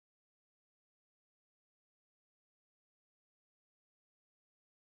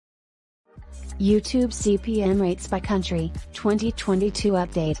YouTube CPM rates by country, 2022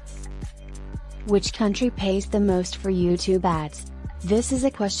 update. Which country pays the most for YouTube ads? This is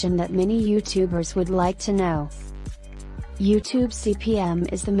a question that many YouTubers would like to know. YouTube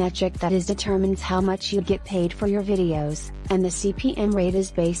CPM is the metric that determines how much you get paid for your videos, and the CPM rate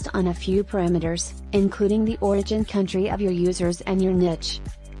is based on a few parameters, including the origin country of your users and your niche.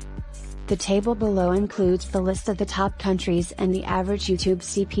 The table below includes the list of the top countries and the average YouTube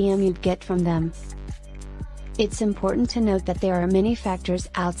CPM you'd get from them. It's important to note that there are many factors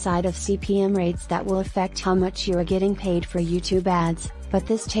outside of CPM rates that will affect how much you are getting paid for YouTube ads, but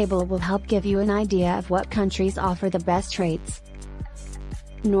this table will help give you an idea of what countries offer the best rates.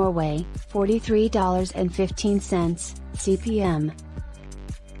 Norway, $43.15 CPM.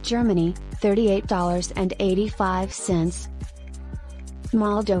 Germany, $38.85.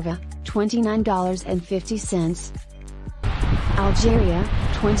 Moldova, $29.50. Algeria,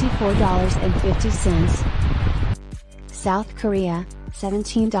 $24.50. South Korea,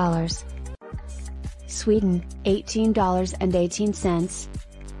 $17. Sweden, $18.18.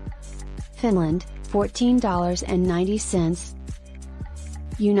 Finland, $14.90.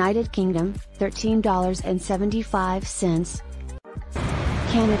 United Kingdom, $13.75.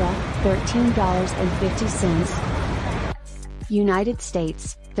 Canada, $13.50. United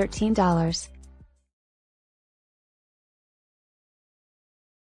States, $13.